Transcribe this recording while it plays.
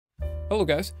Hello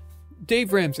guys,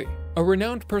 Dave Ramsey, a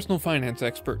renowned personal finance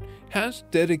expert, has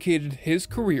dedicated his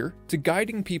career to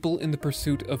guiding people in the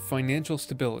pursuit of financial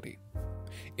stability.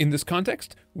 In this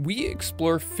context, we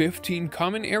explore 15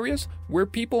 common areas where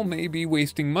people may be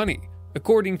wasting money,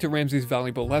 according to Ramsey's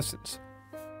valuable lessons.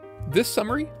 This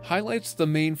summary highlights the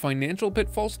main financial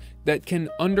pitfalls that can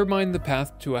undermine the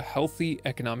path to a healthy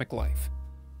economic life.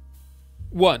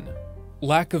 1.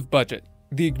 Lack of budget,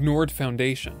 the ignored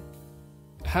foundation.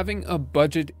 Having a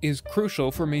budget is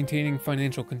crucial for maintaining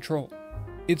financial control.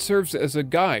 It serves as a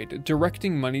guide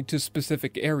directing money to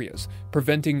specific areas,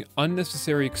 preventing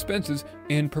unnecessary expenses,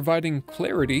 and providing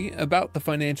clarity about the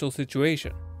financial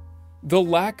situation. The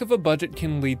lack of a budget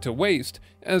can lead to waste,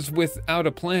 as without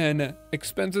a plan,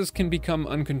 expenses can become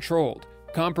uncontrolled,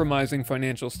 compromising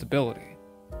financial stability.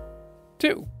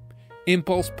 2.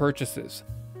 Impulse purchases,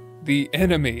 the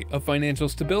enemy of financial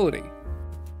stability.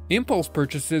 Impulse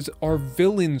purchases are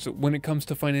villains when it comes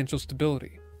to financial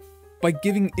stability. By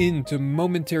giving in to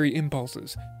momentary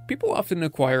impulses, people often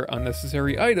acquire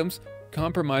unnecessary items,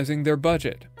 compromising their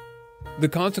budget. The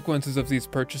consequences of these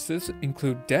purchases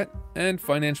include debt and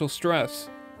financial stress.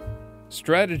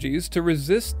 Strategies to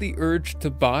resist the urge to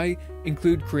buy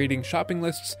include creating shopping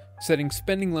lists, setting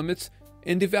spending limits,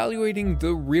 and evaluating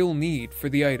the real need for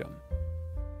the item.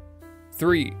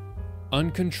 3.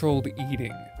 Uncontrolled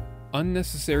eating.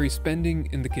 Unnecessary spending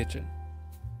in the kitchen.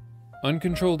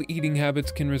 Uncontrolled eating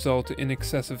habits can result in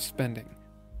excessive spending.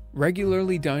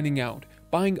 Regularly dining out,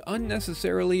 buying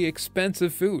unnecessarily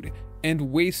expensive food, and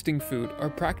wasting food are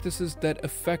practices that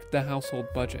affect the household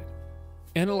budget.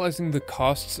 Analyzing the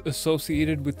costs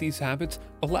associated with these habits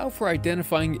allow for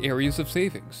identifying areas of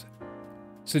savings.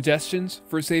 Suggestions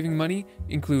for saving money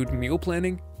include meal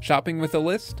planning, shopping with a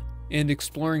list, and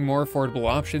exploring more affordable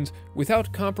options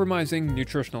without compromising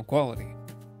nutritional quality.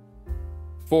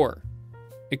 4.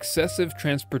 Excessive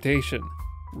transportation,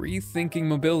 rethinking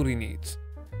mobility needs.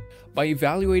 By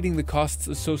evaluating the costs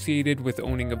associated with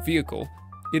owning a vehicle,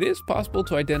 it is possible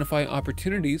to identify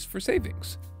opportunities for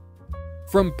savings.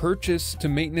 From purchase to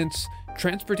maintenance,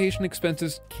 transportation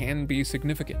expenses can be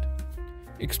significant.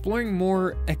 Exploring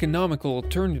more economical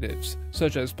alternatives,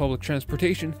 such as public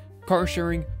transportation, car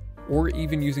sharing, or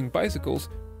even using bicycles,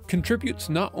 contributes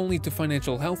not only to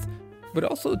financial health, but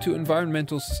also to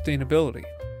environmental sustainability.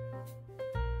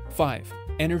 5.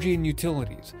 Energy and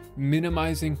utilities,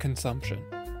 minimizing consumption.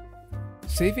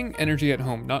 Saving energy at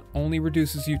home not only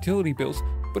reduces utility bills,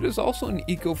 but is also an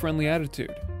eco-friendly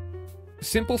attitude.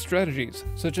 Simple strategies,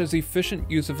 such as efficient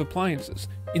use of appliances,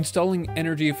 installing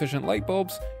energy-efficient light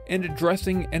bulbs, and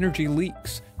addressing energy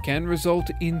leaks, can result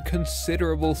in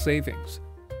considerable savings.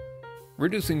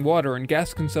 Reducing water and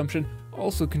gas consumption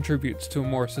also contributes to a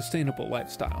more sustainable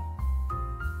lifestyle.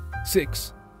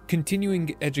 6.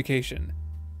 Continuing education.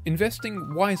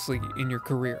 Investing wisely in your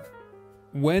career.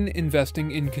 When investing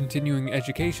in continuing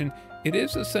education, it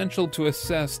is essential to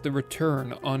assess the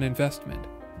return on investment.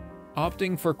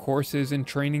 Opting for courses and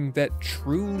training that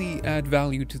truly add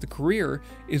value to the career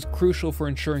is crucial for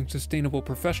ensuring sustainable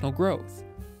professional growth.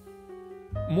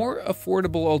 More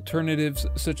affordable alternatives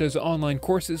such as online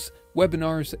courses,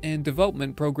 webinars, and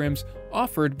development programs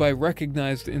offered by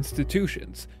recognized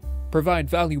institutions provide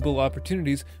valuable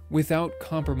opportunities without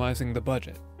compromising the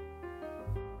budget.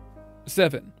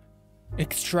 7.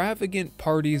 Extravagant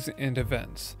parties and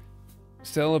events.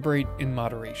 Celebrate in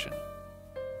moderation.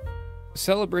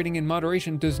 Celebrating in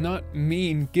moderation does not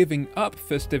mean giving up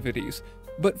festivities,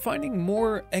 but finding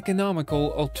more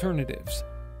economical alternatives.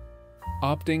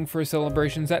 Opting for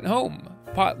celebrations at home,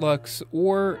 potlucks,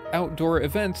 or outdoor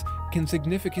events can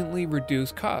significantly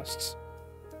reduce costs.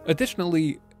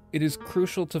 Additionally, it is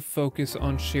crucial to focus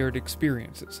on shared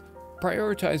experiences,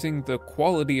 prioritizing the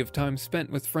quality of time spent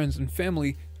with friends and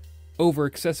family over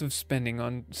excessive spending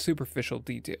on superficial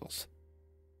details.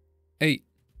 8.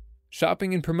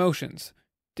 Shopping and promotions,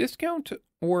 discount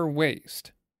or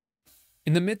waste.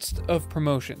 In the midst of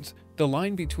promotions, the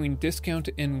line between discount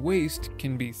and waste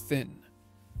can be thin.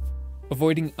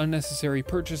 Avoiding unnecessary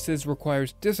purchases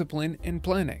requires discipline and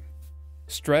planning.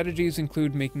 Strategies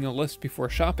include making a list before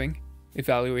shopping,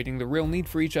 evaluating the real need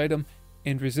for each item,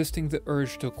 and resisting the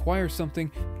urge to acquire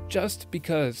something just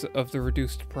because of the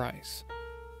reduced price.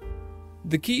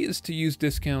 The key is to use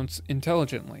discounts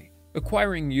intelligently,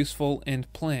 acquiring useful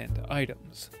and planned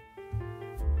items.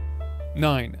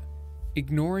 9.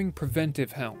 Ignoring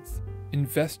preventive health,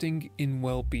 investing in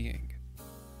well-being.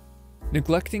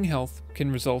 Neglecting health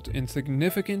can result in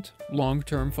significant,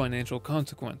 long-term financial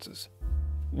consequences.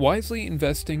 Wisely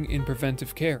investing in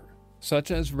preventive care, such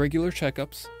as regular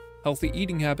checkups, healthy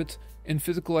eating habits, and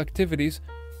physical activities,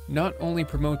 not only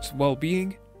promotes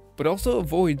well-being, but also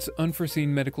avoids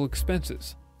unforeseen medical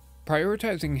expenses.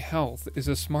 Prioritizing health is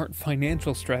a smart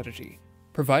financial strategy,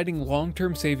 providing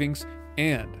long-term savings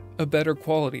and a better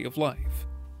quality of life.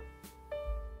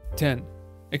 10.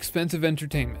 Expensive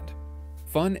entertainment.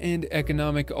 Fun and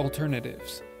economic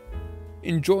alternatives.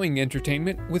 Enjoying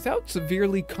entertainment without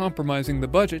severely compromising the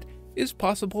budget is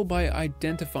possible by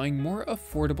identifying more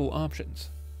affordable options.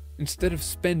 Instead of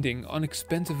spending on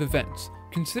expensive events,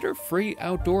 consider free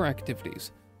outdoor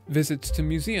activities, visits to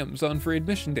museums on free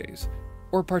admission days,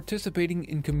 or participating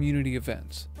in community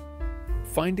events.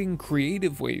 Finding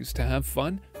creative ways to have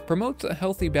fun promotes a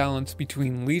healthy balance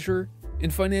between leisure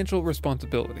and financial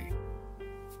responsibility.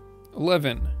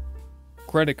 11.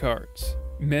 Credit cards.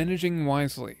 Managing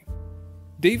wisely.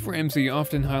 Dave Ramsey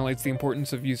often highlights the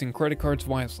importance of using credit cards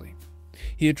wisely.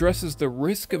 He addresses the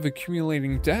risk of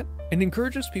accumulating debt and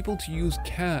encourages people to use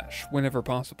cash whenever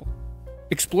possible.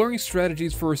 Exploring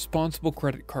strategies for responsible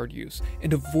credit card use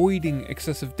and avoiding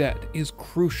excessive debt is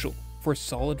crucial for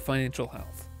solid financial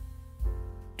health.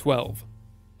 12.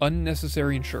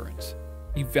 Unnecessary insurance.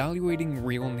 Evaluating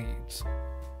real needs.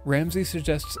 Ramsey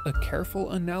suggests a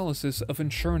careful analysis of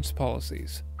insurance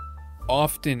policies.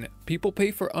 Often, people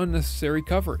pay for unnecessary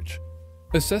coverage.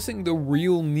 Assessing the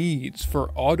real needs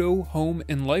for auto, home,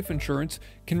 and life insurance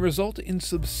can result in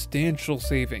substantial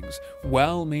savings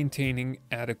while maintaining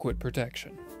adequate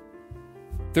protection.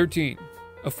 13.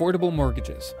 Affordable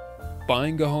mortgages.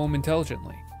 Buying a home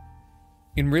intelligently.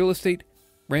 In real estate,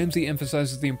 Ramsey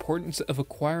emphasizes the importance of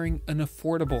acquiring an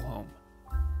affordable home.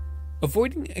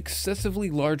 Avoiding excessively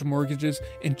large mortgages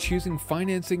and choosing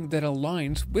financing that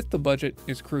aligns with the budget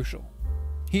is crucial.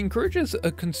 He encourages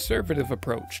a conservative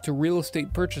approach to real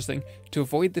estate purchasing to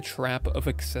avoid the trap of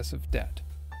excessive debt.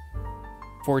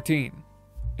 14.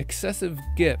 Excessive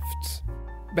gifts.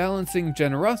 Balancing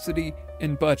generosity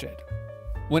and budget.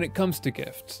 When it comes to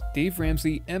gifts, Dave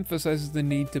Ramsey emphasizes the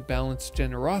need to balance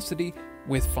generosity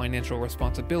with financial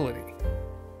responsibility.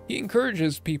 He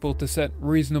encourages people to set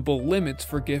reasonable limits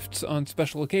for gifts on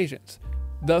special occasions,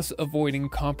 thus avoiding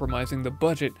compromising the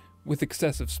budget with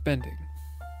excessive spending.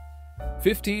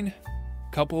 15.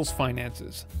 Couples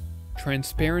finances.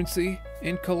 Transparency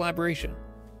and collaboration.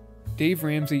 Dave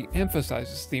Ramsey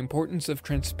emphasizes the importance of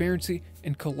transparency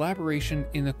and collaboration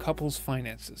in a couple's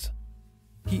finances.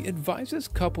 He advises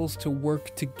couples to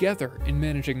work together in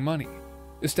managing money,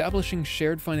 establishing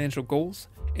shared financial goals,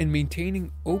 and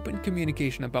maintaining open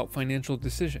communication about financial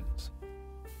decisions.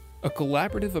 A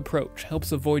collaborative approach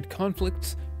helps avoid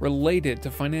conflicts related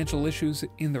to financial issues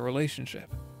in the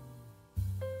relationship.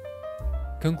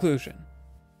 Conclusion.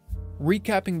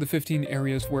 Recapping the 15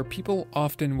 areas where people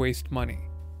often waste money,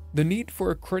 the need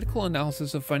for a critical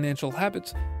analysis of financial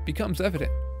habits becomes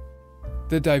evident.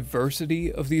 The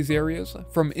diversity of these areas,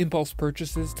 from impulse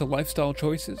purchases to lifestyle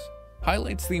choices,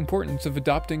 highlights the importance of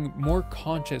adopting more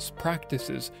conscious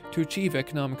practices to achieve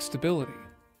economic stability.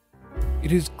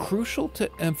 It is crucial to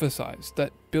emphasize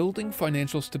that building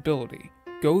financial stability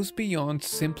goes beyond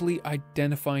simply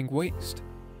identifying waste.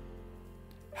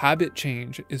 Habit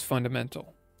change is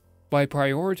fundamental. By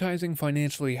prioritizing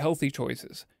financially healthy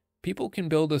choices, people can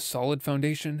build a solid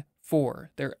foundation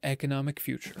for their economic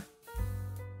future.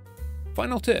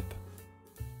 Final tip.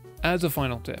 As a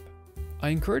final tip, I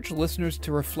encourage listeners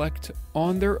to reflect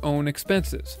on their own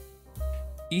expenses.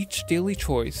 Each daily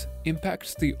choice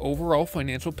impacts the overall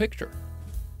financial picture.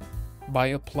 By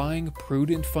applying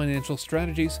prudent financial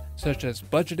strategies such as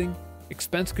budgeting,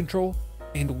 expense control,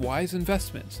 and wise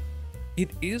investments, it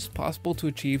is possible to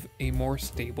achieve a more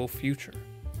stable future.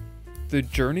 The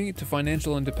journey to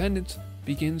financial independence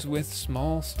begins with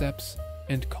small steps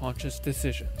and conscious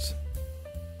decisions.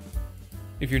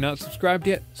 If you're not subscribed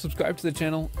yet, subscribe to the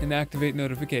channel and activate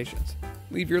notifications.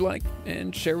 Leave your like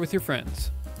and share with your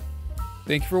friends.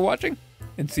 Thank you for watching,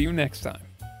 and see you next time.